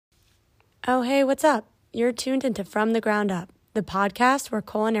Oh, hey, what's up? You're tuned into From the Ground Up, the podcast where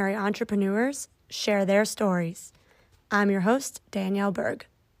culinary entrepreneurs share their stories. I'm your host, Danielle Berg.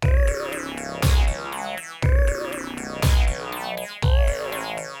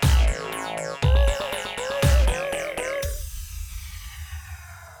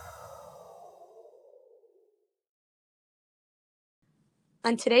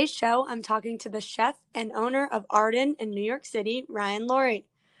 On today's show, I'm talking to the chef and owner of Arden in New York City, Ryan Laurie.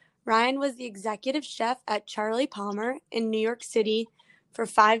 Ryan was the executive chef at Charlie Palmer in New York City for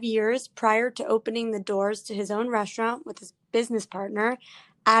 5 years prior to opening the doors to his own restaurant with his business partner,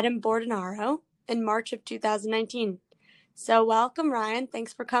 Adam Bordonaro, in March of 2019. So welcome, Ryan.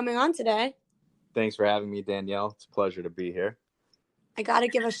 Thanks for coming on today. Thanks for having me, Danielle. It's a pleasure to be here. I got to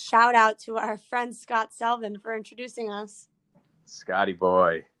give a shout out to our friend Scott Selvin for introducing us. Scotty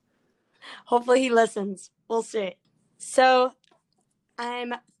boy. Hopefully he listens. We'll see. So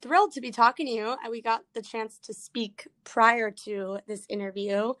I'm thrilled to be talking to you. We got the chance to speak prior to this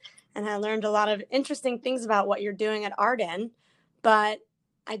interview, and I learned a lot of interesting things about what you're doing at Arden. But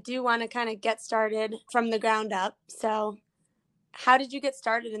I do want to kind of get started from the ground up. So how did you get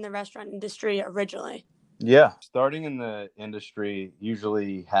started in the restaurant industry originally? Yeah, starting in the industry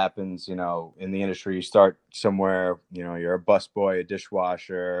usually happens, in the industry, you start somewhere, you're a busboy, a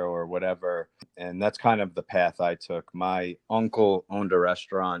dishwasher, or whatever. And that's kind of the path I took. My uncle owned a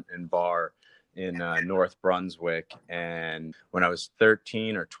restaurant and bar in North Brunswick. And when I was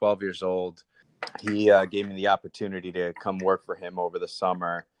 13 or 12 years old, he gave me the opportunity to come work for him over the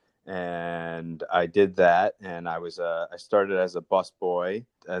summer. And I did that, and I started as a busboy,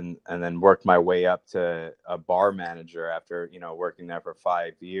 and then worked my way up to a bar manager after working there for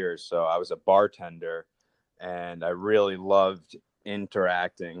 5 years. So I was a bartender, and I really loved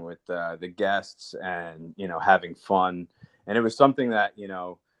interacting with the guests and having fun. And it was something that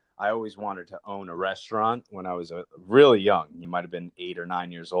I always wanted to own a restaurant when I was really young. You might have been 8 or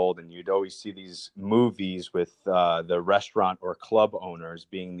 9 years old, and you'd always see these movies with the restaurant or club owners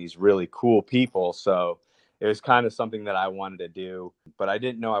being these really cool people. So it was kind of something that I wanted to do, but I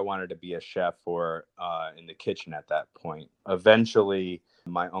didn't know I wanted to be a chef or in the kitchen at that point. Eventually,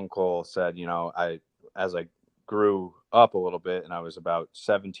 my uncle said, as I grew up a little bit and I was about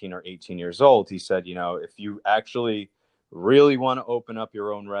 17 or 18 years old, he said, if you actually really want to open up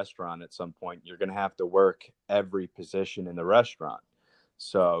your own restaurant at some point, you're going to have to work every position in the restaurant.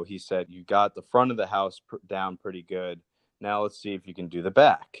 So he said, you got the front of the house down pretty good. Now let's see if you can do the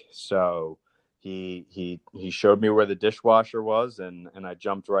back. So he showed me where the dishwasher was, and I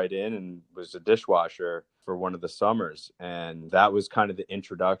jumped right in and was a dishwasher for one of the summers. And that was kind of the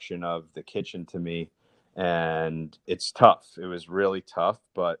introduction of the kitchen to me. And it's tough. It was really tough,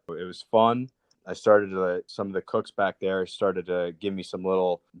 but it was fun. I started to, some of the cooks back there started to give me some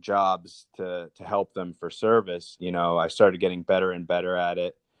little jobs to help them for service. I started getting better and better at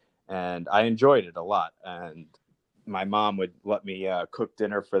it, and I enjoyed it a lot. And my mom would let me cook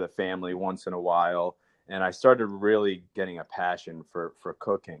dinner for the family once in a while, and I started really getting a passion for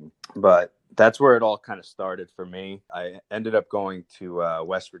cooking. But that's where it all kind of started for me. I ended up going to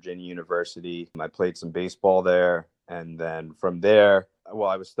West Virginia University. I played some baseball there, and then from there,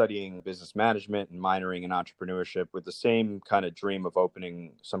 I was studying business management and minoring in entrepreneurship with the same kind of dream of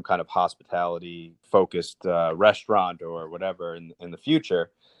opening some kind of hospitality focused restaurant or whatever in the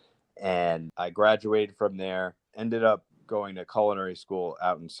future. And I graduated from there, ended up going to culinary school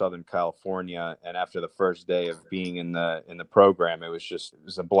out in Southern California. And after the first day of being in the program, it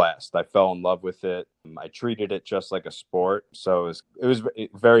was a blast. I fell in love with it. I treated it just like a sport. So it was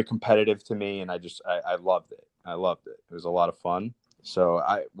very competitive to me. And I loved it. I loved it. It was a lot of fun. So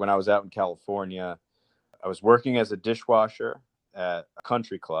when I was out in California, I was working as a dishwasher at a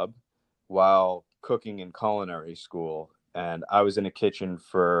country club while cooking in culinary school. And I was in a kitchen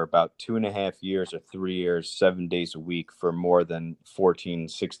for about 2.5 years or 3 years, 7 days a week for more than 14,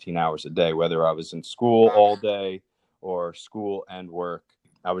 16 hours a day, whether I was in school all day or school and work.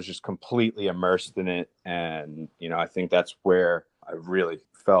 I was just completely immersed in it. And, I think that's where I really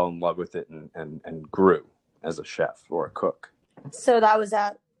fell in love with it and grew as a chef or a cook. So that was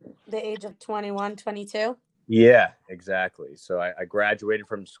at the age of 21, 22? Yeah, exactly. So I graduated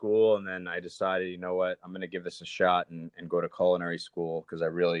from school, and then I decided, you know what, I'm going to give this a shot and go to culinary school because I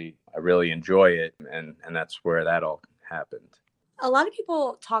really enjoy it. And that's where that all happened. A lot of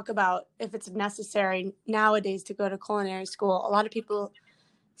people talk about if it's necessary nowadays to go to culinary school. A lot of people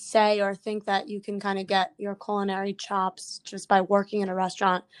say or think that you can kind of get your culinary chops just by working in a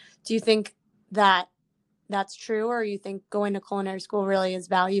restaurant. Do you think that that's true, or you think going to culinary school really is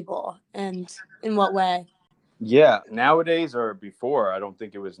valuable, and in what way? Yeah, nowadays or before, I don't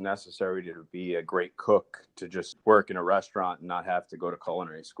think it was necessary to be a great cook to just work in a restaurant and not have to go to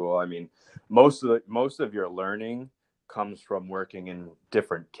culinary school. I mean, most of your learning comes from working in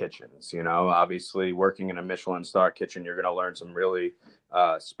different kitchens. You know, obviously, working in a Michelin star kitchen, you're going to learn some really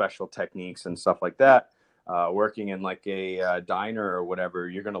special techniques and stuff like that. Working in like a diner or whatever,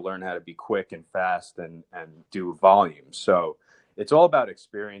 you're going to learn how to be quick and fast and do volume. So it's all about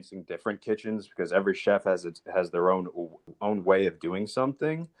experiencing different kitchens because every chef has their own way of doing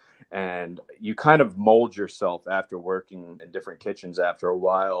something, and you kind of mold yourself after working in different kitchens after a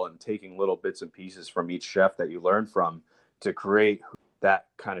while and taking little bits and pieces from each chef that you learn from to create that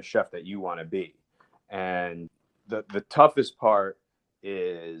kind of chef that you want to be. And the toughest part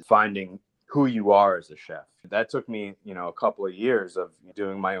is finding who you are as a chef. That took me, a couple of years of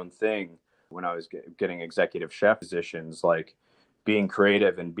doing my own thing when I was getting executive chef positions, like being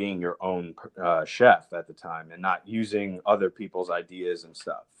creative and being your own chef at the time and not using other people's ideas and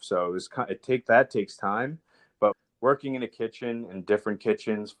stuff. So that takes time, but working in a kitchen in different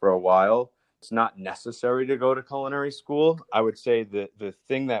kitchens for a while, it's not necessary to go to culinary school. I would say that the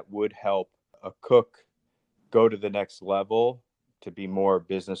thing that would help a cook go to the next level to be more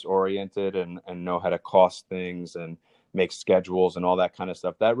business oriented and know how to cost things and make schedules and all that kind of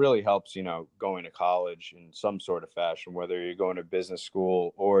stuff. That really helps, going to college in some sort of fashion, whether you're going to business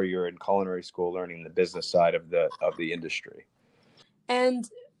school or you're in culinary school learning the business side of the industry. And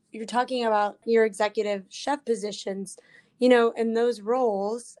you're talking about your executive chef positions, in those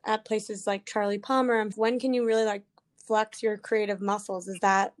roles at places like Charlie Palmer. When can you really like flex your creative muscles? Is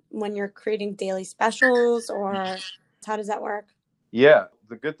that when you're creating daily specials, or how does that work? Yeah,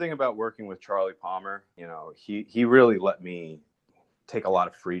 the good thing about working with Charlie Palmer, he really let me take a lot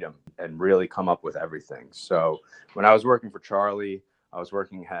of freedom and really come up with everything. So when I was working for Charlie, I was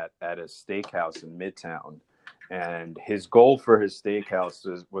working at a steakhouse in Midtown. And his goal for his steakhouse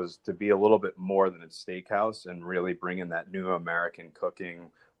was to be a little bit more than a steakhouse and really bring in that new American cooking,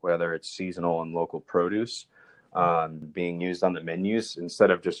 whether it's seasonal and local produce, being used on the menus instead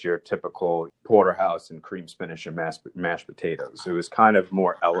of just your typical porterhouse and cream spinach and mashed potatoes. It was kind of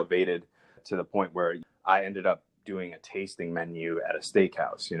more elevated to the point where I ended up doing a tasting menu at a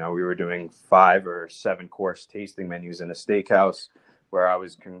steakhouse. We were doing 5 or 7 course tasting menus in a steakhouse where I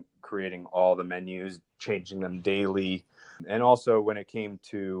was creating all the menus, changing them daily. And also when it came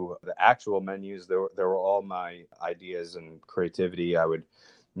to the actual menus, there were all my ideas and creativity.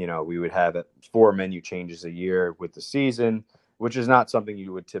 We would have 4 menu changes a year with the season, which is not something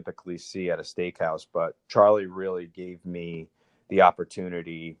you would typically see at a steakhouse. But Charlie really gave me the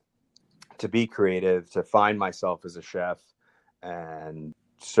opportunity to be creative, to find myself as a chef and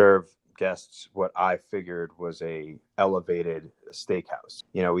serve guests what I figured was a elevated steakhouse.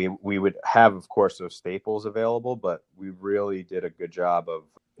 We would have, of course, those staples available, but we really did a good job of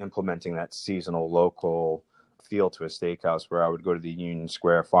implementing that seasonal local feel to a steakhouse where I would go to the Union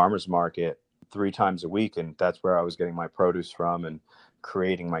Square Farmers Market 3 times a week, and that's where I was getting my produce from and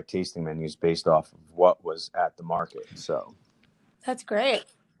creating my tasting menus based off of what was at the market. So That's great.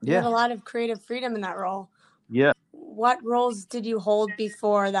 You had yeah. a lot of creative freedom in that role. Yeah. What roles did you hold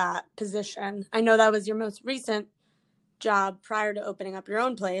before that position? I know that was your most recent job prior to opening up your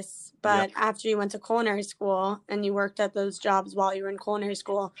own place, Yeah. but after you went to culinary school and you worked at those jobs while you were in culinary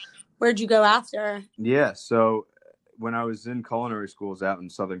school, where'd you go after? Yeah. So when I was in culinary schools out in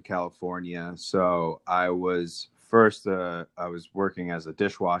Southern California, so I was working as a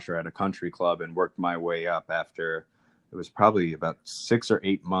dishwasher at a country club and worked my way up after it was probably about 6 or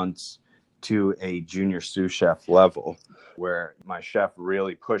 8 months to a junior sous chef level, where my chef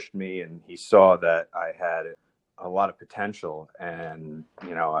really pushed me and he saw that I had a lot of potential. And,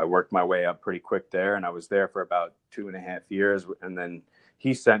 I worked my way up pretty quick there, and I was there for about 2.5 years. And then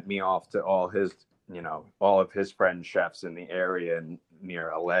he sent me off to all of his friend chefs in the area and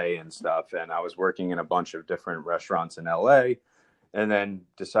near LA and stuff. And I was working in a bunch of different restaurants in LA, and then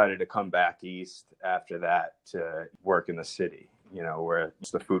decided to come back east after that to work in the city, where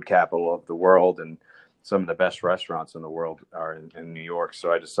it's the food capital of the world and some of the best restaurants in the world are in New York.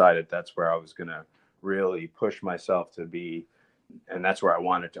 So I decided that's where I was going to really push myself to be, and that's where I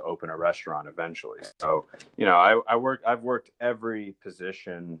wanted to open a restaurant eventually. So, I've worked every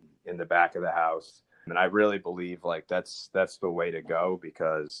position in the back of the house, and I really believe like that's the way to go,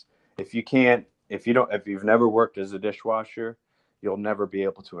 because if you've never worked as a dishwasher, you'll never be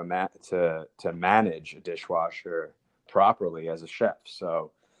able to manage a dishwasher properly as a chef.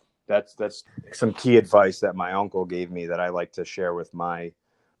 So that's some key advice that my uncle gave me that I like to share with my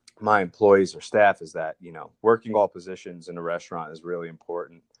employees or staff, is that working all positions in a restaurant is really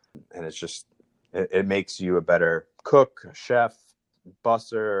important, and it's just it makes you a better cook, chef,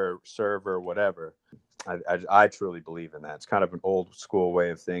 busser, server, whatever. I truly believe in that. It's kind of an old school way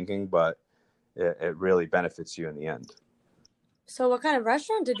of thinking, but it really benefits you in the end. So what kind of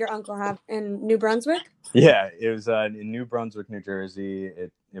restaurant did your uncle have in New Brunswick? Yeah, it was in New Brunswick, New Jersey.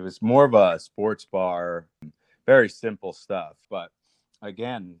 It was more of a sports bar, very simple stuff. But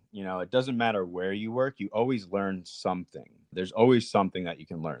again, it doesn't matter where you work, you always learn something. There's always something that you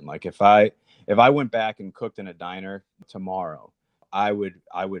can learn. Like if I went back and cooked in a diner tomorrow, I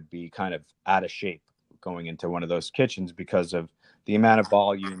would be kind of out of shape going into one of those kitchens because of the amount of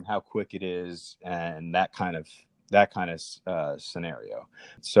volume, how quick it is, and that kind of scenario.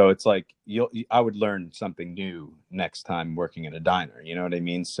 So it's like I would learn something new next time working in a diner. You know what I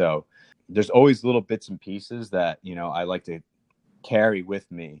mean? So there's always little bits and pieces that I like to carry with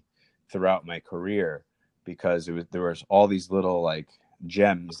me throughout my career, because there was all these little like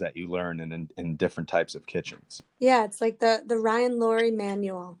gems that you learn in different types of kitchens. Yeah, it's like the Ryan Laurie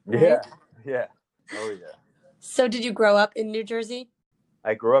manual, right? Yeah. Oh yeah. So did you grow up in New Jersey?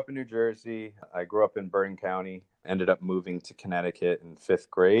 I grew up in New Jersey. I grew up in Bergen County. Ended up moving to Connecticut in 5th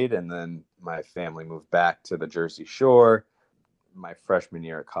grade, and then my family moved back to the Jersey Shore my freshman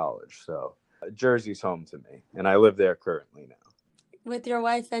year of college. So Jersey's home to me, and I live there currently now. With your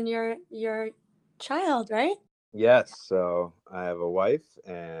wife and your child, right? Yes, so I have a wife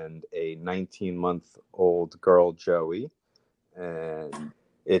and a 19-month-old girl, Joey, and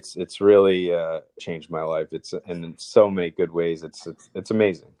it's really changed my life. It's in so many good ways. It's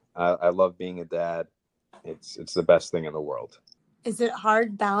amazing. I love being a dad. It's the best thing in the world. Is it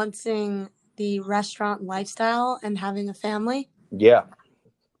hard balancing the restaurant lifestyle and having a family? Yeah,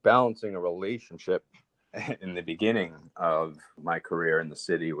 balancing a relationship in the beginning of my career in the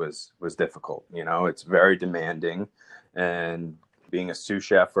city was difficult. It's very demanding, and being a sous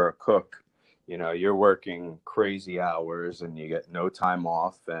chef or a cook, you're working crazy hours and you get no time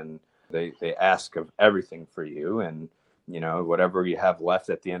off, and they ask of everything for you, and whatever you have left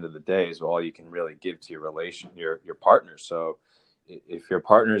at the end of the day is all you can really give to your partner. So if your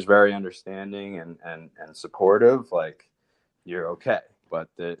partner is very understanding and supportive, like, you're okay. But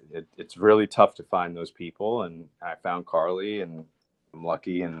it's really tough to find those people, and I found Carly, and I'm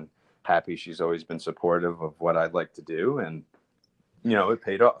lucky and happy she's always been supportive of what I'd like to do, and it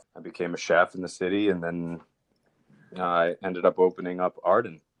paid off. I became a chef in the city, and then I ended up opening up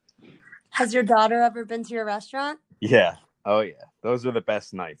Arden. Has your daughter ever been to your restaurant? Yeah. Oh yeah. Those are the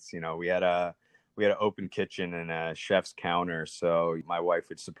best nights. We had an open kitchen and a chef's counter, so my wife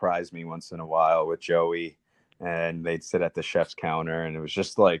would surprise me once in a while with Joey, and they'd sit at the chef's counter, and it was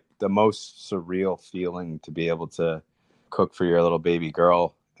just like the most surreal feeling to be able to cook for your little baby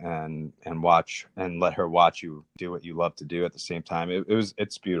girl and watch and let her watch you do what you love to do at the same time.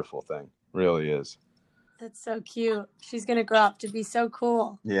 It's a beautiful thing. Really is. That's so cute. She's going to grow up to be so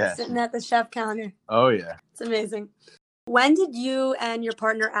cool. Yeah. Sitting at the chef counter. Oh yeah. It's amazing. When did you and your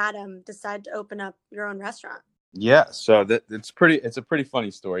partner Adam decide to open up your own restaurant? Yeah, so it's a pretty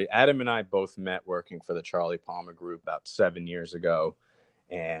funny story. Adam and I both met working for the Charlie Palmer Group about 7 years ago,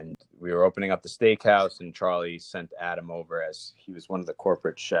 and we were opening up the steakhouse, and Charlie sent Adam over, as he was one of the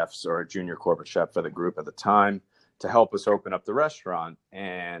corporate chefs, or a junior corporate chef for the group at the time, to help us open up the restaurant.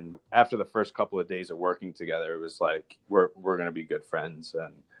 And after the first couple of days of working together, it was like we're going to be good friends,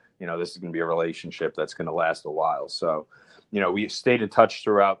 and this is going to be a relationship that's going to last a while. So we stayed in touch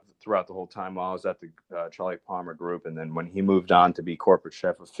throughout the whole time while I was at the Charlie Palmer Group. And then when he moved on to be corporate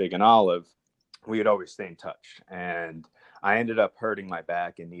chef of Fig and Olive, we would always stay in touch. And I ended up hurting my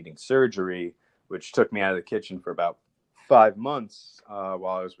back and needing surgery, which took me out of the kitchen for about 5 months while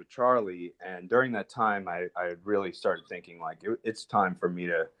I was with Charlie. And during that time, I really started thinking, like, it's time for me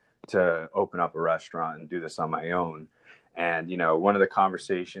to open up a restaurant and do this on my own. And, one of the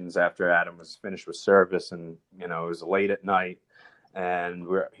conversations after Adam was finished with service, and, it was late at night, and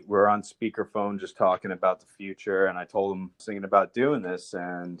we're on speakerphone just talking about the future. And I told him thinking about doing this,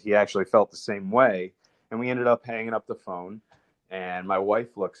 and he actually felt the same way. And we ended up hanging up the phone, and my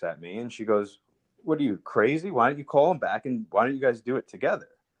wife looks at me and she goes, "What are you, crazy? Why don't you call him back, and why don't you guys do it together?"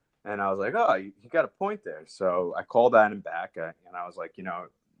 And I was like, "Oh, you got a point there." So I called Adam back, and I was like,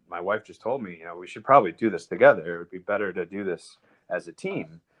 my wife just told me, we should probably do this together. It would be better to do this as a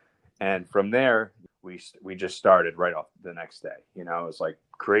team. And from there, we just started right off the next day. It was like,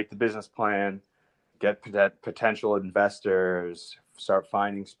 create the business plan, get potential investors, start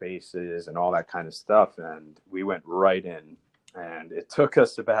finding spaces and all that kind of stuff. And we went right in, and it took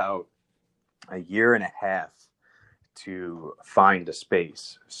us about a year and a half to find a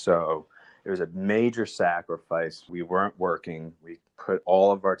space. So It was a major sacrifice. We weren't working. We put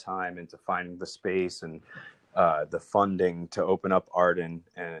all of our time into finding the space and the funding to open up Arden,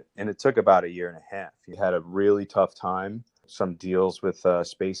 and it took about a year and a half. We had a really tough time. Some deals with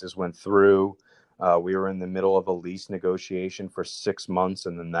spaces went through. We were in the middle of a lease negotiation for 6 months,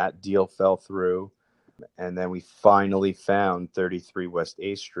 and then that deal fell through. And then we finally found 33 West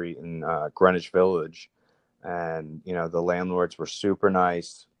A Street in Greenwich Village. And, you know, the landlords were super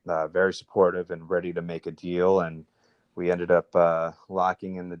nice, very supportive and ready to make a deal. And we ended up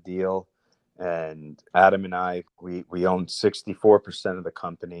locking in the deal. And Adam and I, we owned 64% of the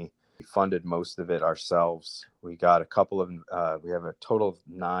company. We funded most of it ourselves. We got we have a total of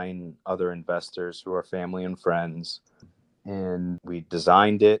 9 other investors who are family and friends. And we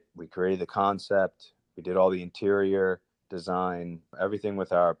designed it. We created the concept. We did all the interior design, everything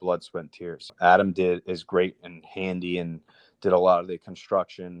with our blood, sweat, and tears. Adam is great and handy and did a lot of the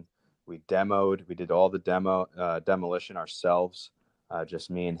construction. We did all the demolition ourselves, just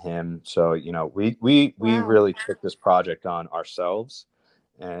me and him. So, you know, we Wow. really took this project on ourselves,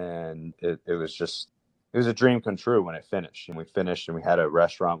 and it was a dream come true when it finished. And we finished, and we had a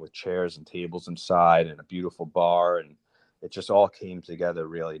restaurant with chairs and tables inside and a beautiful bar, and it just all came together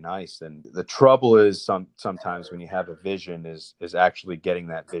really nice. And the trouble is sometimes when you have a vision is actually getting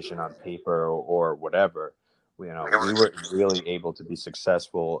that vision on paper or whatever. You know, we were really able to be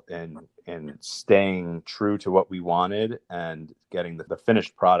successful in staying true to what we wanted and getting the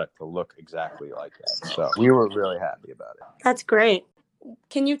finished product to look exactly like that. So we were really happy about it. That's great.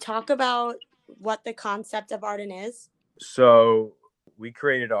 Can you talk about what the concept of Arden is? So we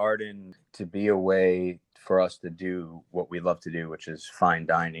created Arden to be a way for us to do what we love to do, which is fine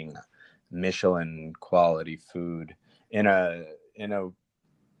dining, Michelin quality food in a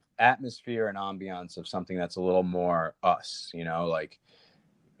atmosphere and ambiance of something that's a little more us, you know, like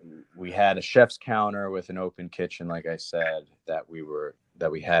we had a chef's counter with an open kitchen, like I said, that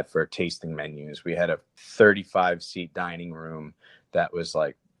we had for tasting menus. We had a 35-seat dining room that was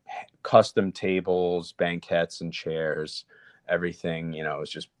like custom tables, banquettes, and chairs, everything, you know, it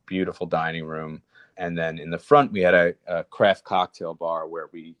was just beautiful dining room. And then in the front, we had a craft cocktail bar where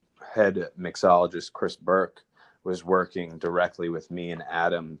head mixologist Chris Burke was working directly with me and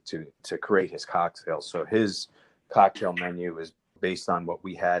Adam to create his cocktails. So his cocktail menu was based on what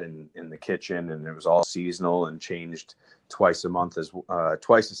we had in the kitchen, and it was all seasonal and changed twice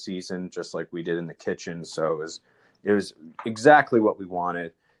a season, just like we did in the kitchen. So it was exactly what we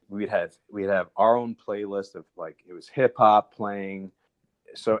wanted. We'd have our own playlist of, like, it was hip hop playing.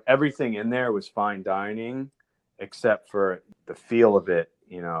 So everything in there was fine dining, except for the feel of it,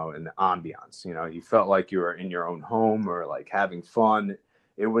 you know, and the ambiance. You know, you felt like you were in your own home or like having fun.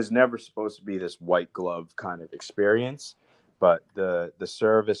 It was never supposed to be this white glove kind of experience, but the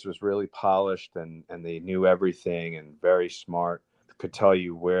service was really polished, and they knew everything and very smart. Could tell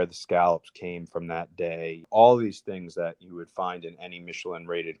you where the scallops came from that day. All these things that you would find in any Michelin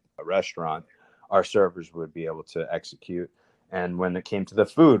rated restaurant, our servers would be able to execute. And when it came to the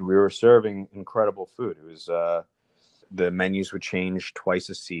food, we were serving incredible food. It was the menus would change twice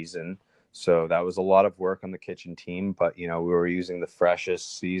a season, so that was a lot of work on the kitchen team. But, you know, we were using the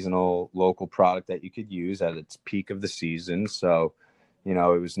freshest seasonal local product that you could use at its peak of the season. So, you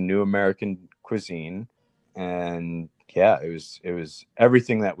know, it was new American cuisine, and yeah, it was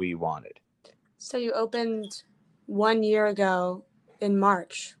everything that we wanted. So you opened 1 year ago in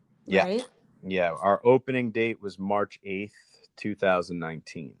March, right? Yeah. Our opening date was March 8th,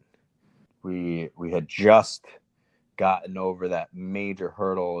 2019. We had just gotten over that major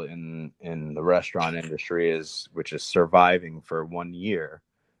hurdle in the restaurant industry, which is surviving for 1 year.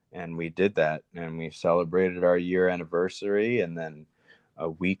 And we did that, and we celebrated our year anniversary. And then a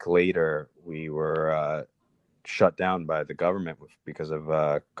week later, we were shut down by the government because of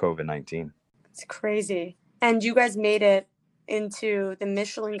COVID-19. It's crazy. And you guys made it into the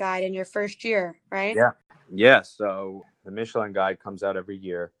Michelin Guide in your first year, right? Yeah. So the Michelin Guide comes out every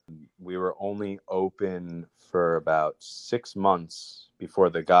year. We were only open for about 6 months before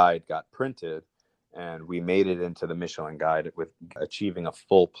the guide got printed, and we made it into the Michelin Guide with achieving a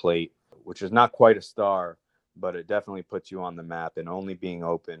full plate, which is not quite a star, but it definitely puts you on the map. And only being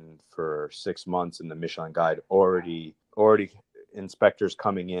open for 6 months in the Michelin Guide, already inspectors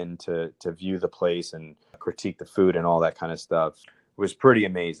coming in to view the place and critique the food and all that kind of stuff was pretty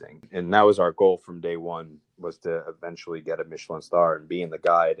amazing. And that was our goal from day one, was to eventually get a Michelin star and be in the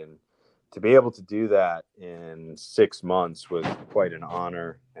guide. And to be able to do that in 6 months was quite an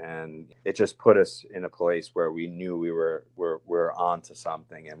honor. And it just put us in a place where we knew we were onto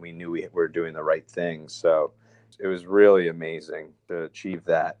something, and we knew we were doing the right thing. So it was really amazing to achieve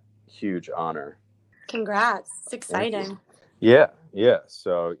that huge honor. Congrats. It's Thank you. exciting. Yeah.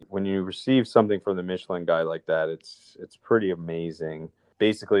 So when you receive something from the Michelin Guide like that, it's pretty amazing.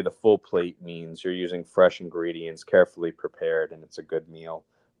 Basically, the full plate means you're using fresh ingredients, carefully prepared, and it's a good meal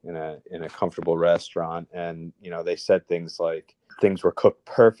in a comfortable restaurant. And they said things like things were cooked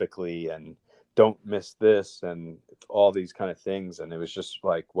perfectly, and don't miss this, and all these kind of things. And it was just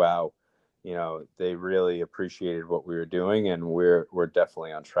like, wow, they really appreciated what we were doing, and we're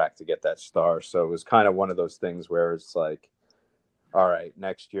definitely on track to get that star. So it was kind of one of those things where it's like, all right,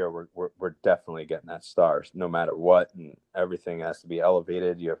 next year we're definitely getting that star no matter what, and everything has to be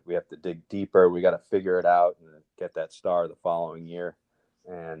elevated. We have to dig deeper. We got to figure it out and get that star the following year.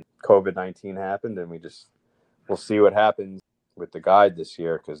 And COVID-19 happened, and we'll see what happens with the guide this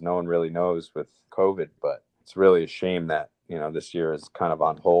year, because no one really knows with COVID. But it's really a shame that this year is kind of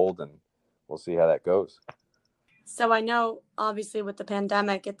on hold, and we'll see how that goes. So I know, obviously, with the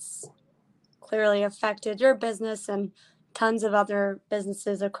pandemic, it's clearly affected your business and tons of other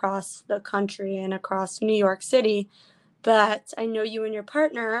businesses across the country and across New York City. But I know you and your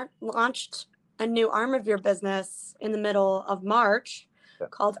partner launched a new arm of your business in the middle of March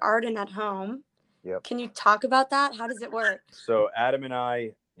called Arden at Home. Yep. Can you talk about that? How does it work? So Adam and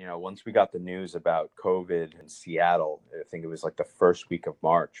I, once we got the news about COVID in Seattle, I think it was like the first week of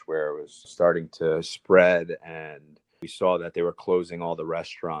March where it was starting to spread, and we saw that they were closing all the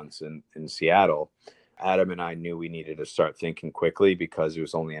restaurants in Seattle. Adam and I knew we needed to start thinking quickly, because it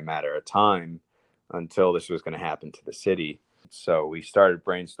was only a matter of time until this was going to happen to the city. So we started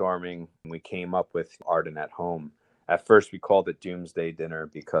brainstorming, and we came up with Arden at Home. At first, we called it Doomsday Dinner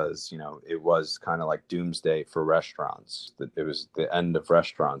because, it was kind of like doomsday for restaurants. It was the end of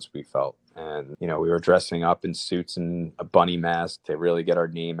restaurants, we felt. And, we were dressing up in suits and a bunny mask to really get our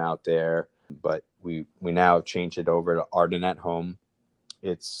name out there. But we now changed it over to Arden at Home.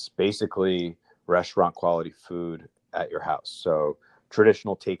 It's basically restaurant quality food at your house. So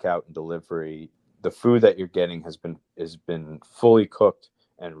traditional takeout and delivery. The food that you're getting has been fully cooked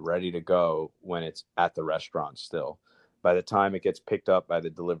and ready to go when it's at the restaurant still. By the time it gets picked up by the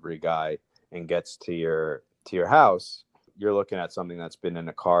delivery guy and gets to your house, you're looking at something that's been in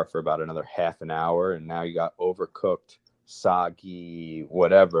a car for about another half an hour, and now you got overcooked, soggy,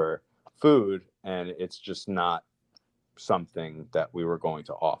 whatever food, and it's just not something that we were going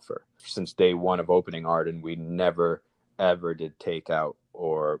to offer. Since day one of opening Arden, we never ever did takeout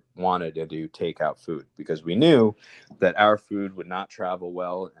or wanted to do takeout food, because we knew that our food would not travel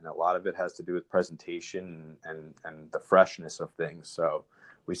well, and a lot of it has to do with presentation and the freshness of things. So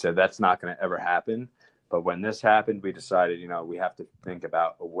we said that's not going to ever happen. But when this happened, we decided, we have to think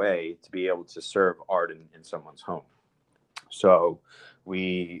about a way to be able to serve Arden in someone's home. So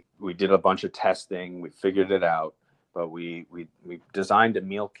we did a bunch of testing, we figured it out. But we designed a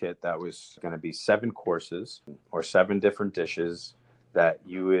meal kit that was going to be 7 courses or 7 different dishes that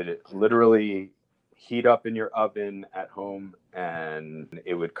you would literally heat up in your oven at home, and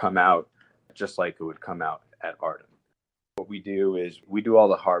it would come out just like it would come out at Arden. What we do is we do all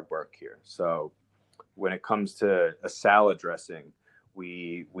the hard work here. So when it comes to a salad dressing,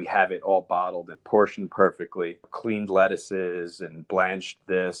 we have it all bottled and portioned perfectly, cleaned lettuces and blanched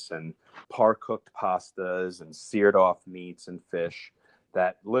this, and par cooked pastas and seared off meats and fish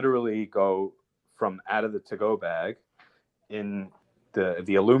that literally go from out of the to-go bag in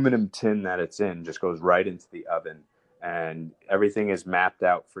the aluminum tin that it's in, just goes right into the oven, and everything is mapped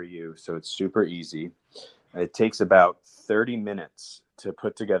out for you. So it's super easy. It takes about 30 minutes to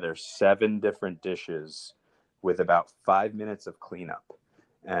put together 7 different dishes with about 5 minutes of cleanup.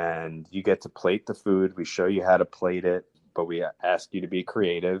 And you get to plate the food. We show you how to plate it, but we ask you to be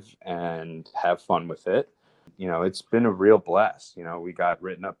creative and have fun with it. It's been a real blast. We got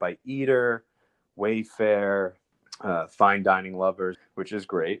written up by Eater, Wayfair, Fine Dining Lovers, which is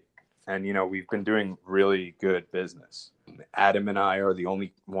great. And, we've been doing really good business. Adam and I are the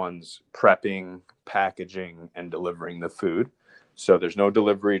only ones prepping, packaging, and delivering the food. So there's no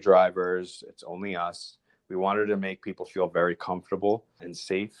delivery drivers. It's only us. We wanted to make people feel very comfortable and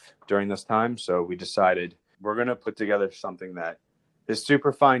safe during this time. So we decided we're going to put together something that is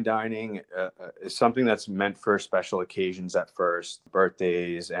super fine dining, is something that's meant for special occasions at first,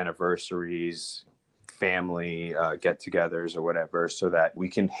 birthdays, anniversaries, family get-togethers or whatever, so that we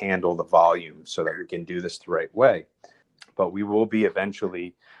can handle the volume, so that we can do this the right way. But we will be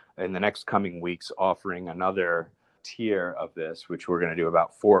eventually, in the next coming weeks, offering another tier of this, which we're going to do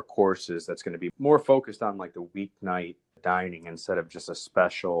about 4 courses. That's going to be more focused on like the weeknight dining instead of just a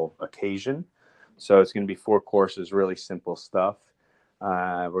special occasion. So it's going to be 4 courses, really simple stuff.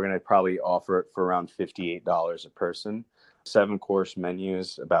 We're going to probably offer it for around $58 a person. 7 course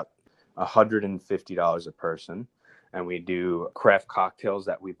menus, about $150 a person. And we do craft cocktails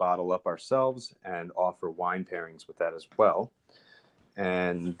that we bottle up ourselves and offer wine pairings with that as well.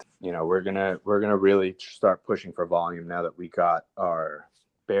 And we're gonna really start pushing for volume now that we got our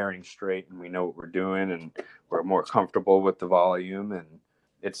bearing straight and we know what we're doing and we're more comfortable with the volume. And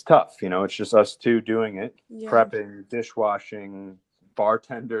it's tough, it's just us two doing it. Yeah. Prepping, dishwashing,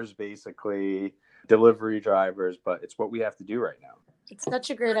 bartenders, basically delivery drivers, but it's what we have to do right now. It's such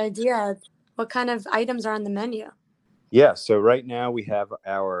a great idea. What kind of items are on the menu? Yeah, so right now we have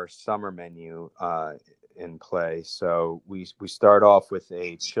our summer menu in play. So we start off with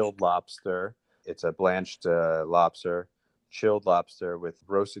a chilled lobster. It's a blanched lobster, chilled lobster with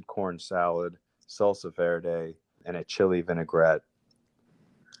roasted corn salad, salsa verde, and a chili vinaigrette.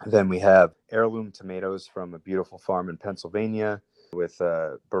 Then we have heirloom tomatoes from a beautiful farm in Pennsylvania with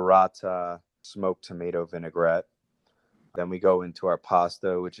a burrata smoked tomato vinaigrette. Then we go into our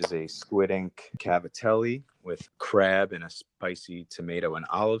pasta, which is a squid ink cavatelli with crab and a spicy tomato and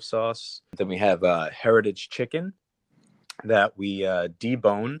olive sauce. Then we have heritage chicken that we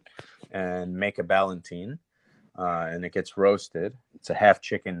debone and make a ballantine, and it gets roasted. It's a half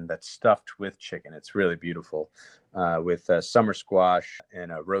chicken that's stuffed with chicken. It's really beautiful, with summer squash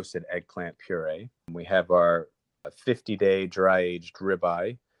and a roasted eggplant puree. We have our 50-day dry-aged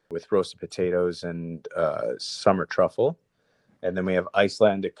ribeye with roasted potatoes and summer truffle. And then we have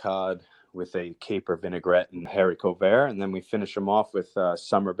Icelandic cod with a caper vinaigrette and haricot vert. And then we finish them off with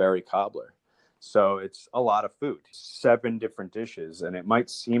summer berry cobbler. So it's a lot of food, 7 different dishes. And it might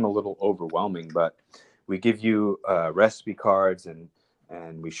seem a little overwhelming, but we give you recipe cards and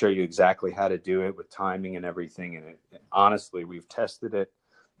we show you exactly how to do it with timing and everything. And honestly, we've tested it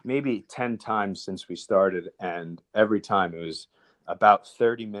maybe 10 times since we started. And every time it was about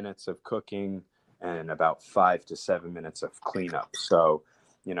 30 minutes of cooking and about 5 to 7 minutes of cleanup. So,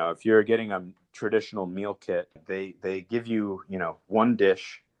 if you're getting a traditional meal kit, they give you, one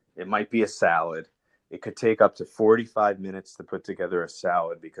dish. It might be a salad. It could take up to 45 minutes to put together a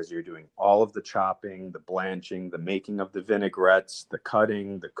salad because you're doing all of the chopping, the blanching, the making of the vinaigrettes, the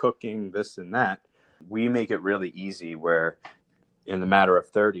cutting, the cooking, this and that. We make it really easy where in the matter of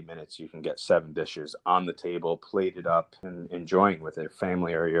 30 minutes, you can get 7 dishes on the table, plated up, and enjoying with your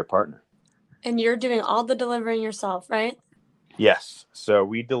family or your partner. And you're doing all the delivering yourself, right? Yes. So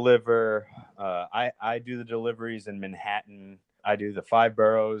we deliver, I do the deliveries in Manhattan. I do the 5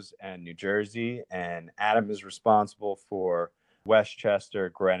 boroughs and New Jersey, and Adam is responsible for Westchester,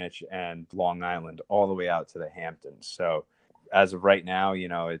 Greenwich, and Long Island, all the way out to the Hamptons. So as of right now,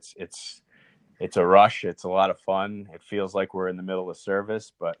 it's a rush. It's a lot of fun. It feels like we're in the middle of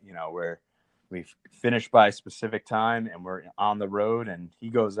service, but we've finished by a specific time and we're on the road, and he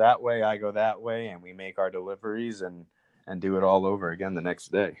goes that way, I go that way, and we make our deliveries and do it all over again the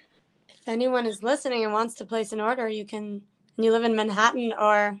next day. If anyone is listening and wants to place an order, you live in Manhattan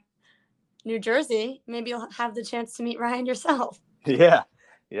or New Jersey, maybe you'll have the chance to meet Ryan yourself. Yeah,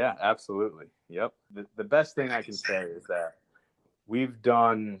 absolutely. Yep. The best thing I can say is that we've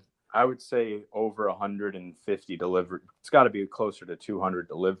done, I would say, over 150 deliveries. It's got to be closer to 200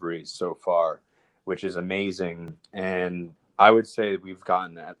 deliveries so far, which is amazing. And I would say we've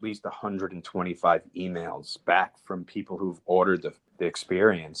gotten at least 125 emails back from people who've ordered the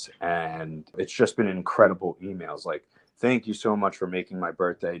experience. And it's just been incredible emails like, thank you so much for making my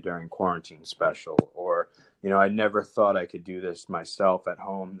birthday during quarantine special. Or, I never thought I could do this myself at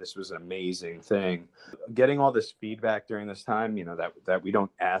home. This was an amazing thing. Getting all this feedback during this time, that we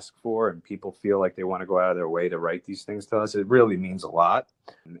don't ask for, and people feel like they want to go out of their way to write these things to us, it really means a lot.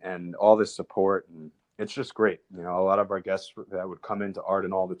 And all this support, and it's just great. A lot of our guests that would come into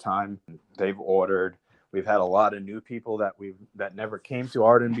Arden all the time, they've ordered. We've had a lot of new people that never came to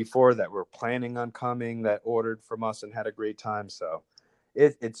Arden before that were planning on coming, that ordered from us and had a great time. So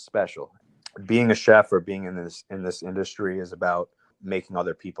it's special. Being a chef or being in this industry is about making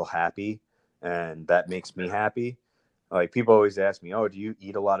other people happy, and that makes me happy. Like, people always ask me, "Oh, do you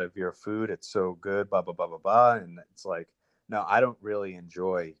eat a lot of your food? It's so good, blah blah blah blah blah." And it's like, no, I don't really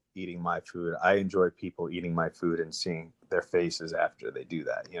enjoy eating my food. I enjoy people eating my food and seeing their faces after they do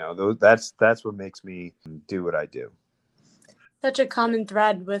that. That's what makes me do what I do. Such a common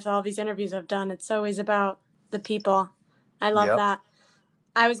thread with all these interviews I've done. It's always about the people. I love that.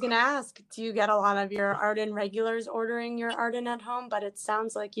 I was going to ask, do you get a lot of your Arden regulars ordering your Arden at home? But it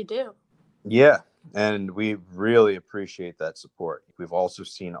sounds like you do. Yeah, and we really appreciate that support. We've also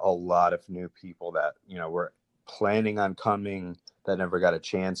seen a lot of new people that, were planning on coming that never got a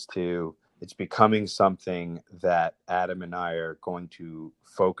chance to. It's becoming something that Adam and I are going to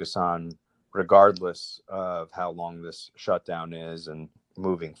focus on regardless of how long this shutdown is. And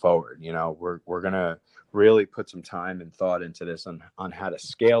moving forward. We're gonna really put some time and thought into this on how to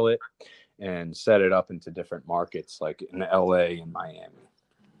scale it and set it up into different markets like in LA and Miami.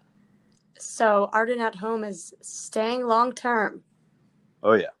 So Arden at Home is staying long term.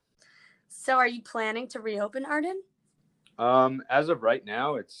 Oh yeah. So are you planning to reopen Arden? As of right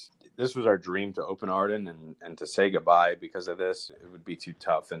now, this was our dream to open Arden, and to say goodbye because of this, it would be too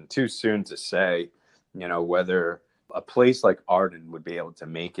tough and too soon to say, whether a place like Arden would be able to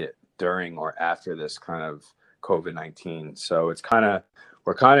make it during or after this kind of COVID-19. So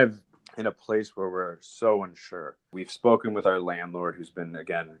we're kind of in a place where we're so unsure. We've spoken with our landlord, who's been,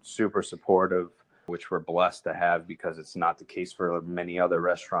 again, super supportive, which we're blessed to have because it's not the case for many other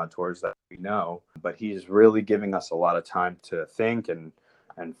restaurateurs that we know. But he's really giving us a lot of time to think and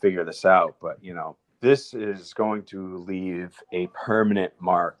figure this out. But, this is going to leave a permanent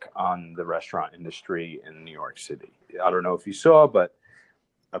mark on the restaurant industry in New York City. I don't know if you saw, but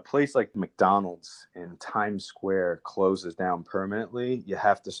a place like McDonald's in Times Square closes down permanently, you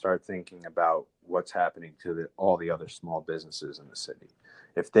have to start thinking about what's happening to all the other small businesses in the city.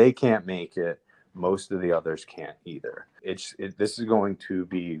 If they can't make it, most of the others can't either. This is going to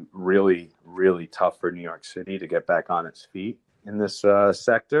be really, really tough for New York City to get back on its feet in this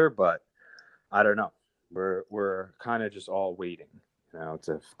sector, but I don't know. We're kind of just all waiting,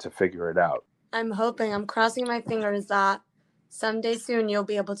 to figure it out. I'm crossing my fingers that someday soon you'll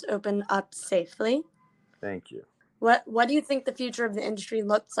be able to open up safely. Thank you. What do you think the future of the industry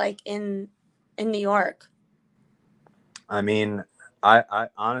looks like in New York? I mean, I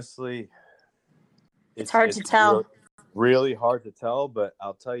honestly, it's hard to tell. Really hard to tell, but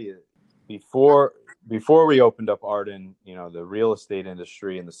I'll tell you, before we opened up Arden, the real estate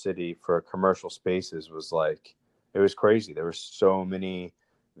industry in the city for commercial spaces was it was crazy. There were so many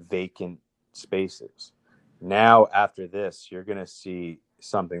vacant spaces. Now, after this, you're going to see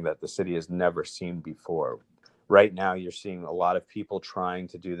something that the city has never seen before. Right now, you're seeing a lot of people trying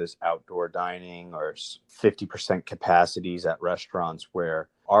to do this outdoor dining or 50% capacities at restaurants where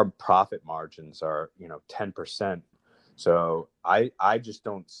our profit margins are, 10%. So I just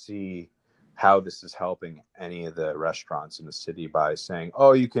don't see how this is helping any of the restaurants in the city by saying,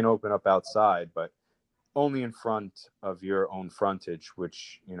 oh, you can open up outside, but only in front of your own frontage,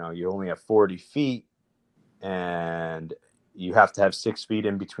 which, you only have 40 feet and you have to have 6 feet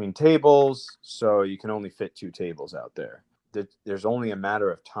in between tables. So you can only fit 2 tables out there. There's only a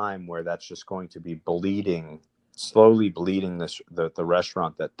matter of time where that's just going to be slowly bleeding the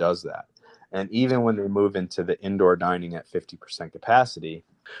restaurant that does that. And even when they move into the indoor dining at 50% capacity,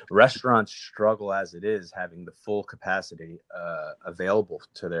 restaurants struggle as it is having the full capacity available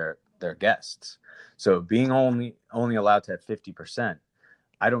to their guests. So being only allowed to have 50%,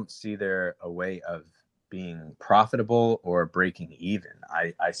 I don't see there a way of being profitable or breaking even.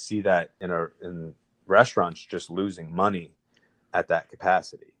 I see that in restaurants just losing money at that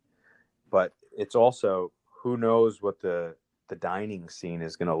capacity. But it's also, who knows what the dining scene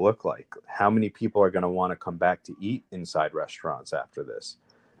is going to look like. How many people are going to want to come back to eat inside restaurants after this?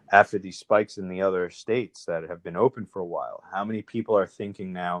 After these spikes in the other states that have been open for a while, how many people are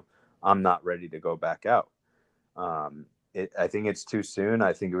thinking now, I'm not ready to go back out? I think it's too soon.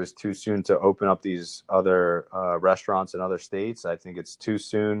 I think it was too soon to open up these other restaurants in other states. I think it's too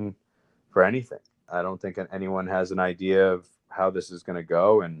soon for anything. I don't think anyone has an idea of how this is going to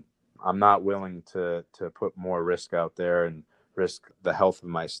go. And I'm not willing to put more risk out there and risk the health of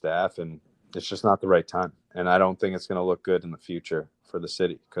my staff. And it's just not the right time. And I don't think it's going to look good in the future for the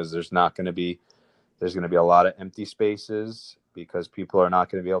city because there's going to be a lot of empty spaces because people are not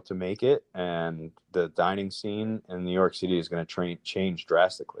going to be able to make it. And the dining scene in New York City is going to change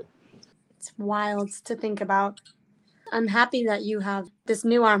drastically. It's wild to think about. I'm happy that you have this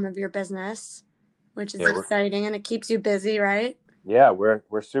new arm of your business, which is exciting, and it keeps you busy, right? Yeah,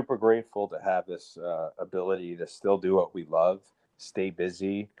 we're super grateful to have this ability to still do what we love, stay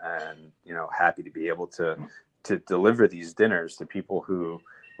busy, and happy to be able to deliver these dinners to people who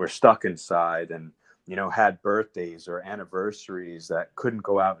were stuck inside and had birthdays or anniversaries that couldn't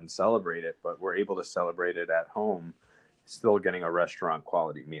go out and celebrate it, but were able to celebrate it at home, still getting a restaurant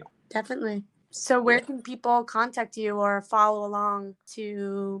quality meal. Definitely. So where can people contact you or follow along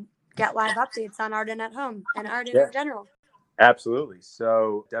to get live updates on Arden at Home and Arden in general? Absolutely.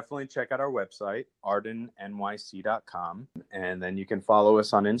 So definitely check out our website, ardennyc.com. And then you can follow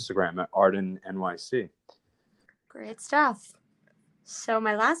us on Instagram at ardennyc. Great stuff. So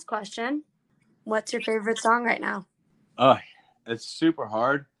my last question, what's your favorite song right now? It's super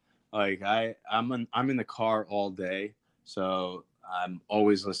hard. Like I'm in the car all day. So I'm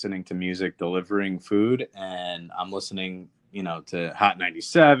always listening to music, delivering food, and I'm listening to Hot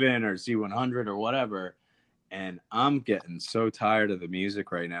 97 or Z100 or whatever. And I'm getting so tired of the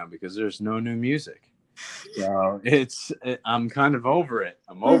music right now because there's no new music. So I'm kind of over it.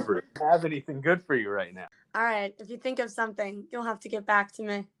 I'm over it. I don't have anything good for you right now. All right. If you think of something, you'll have to get back to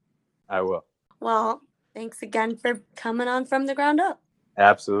me. I will. Well, thanks again for coming on From the Ground Up.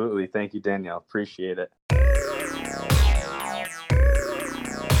 Absolutely. Thank you, Danielle. Appreciate it.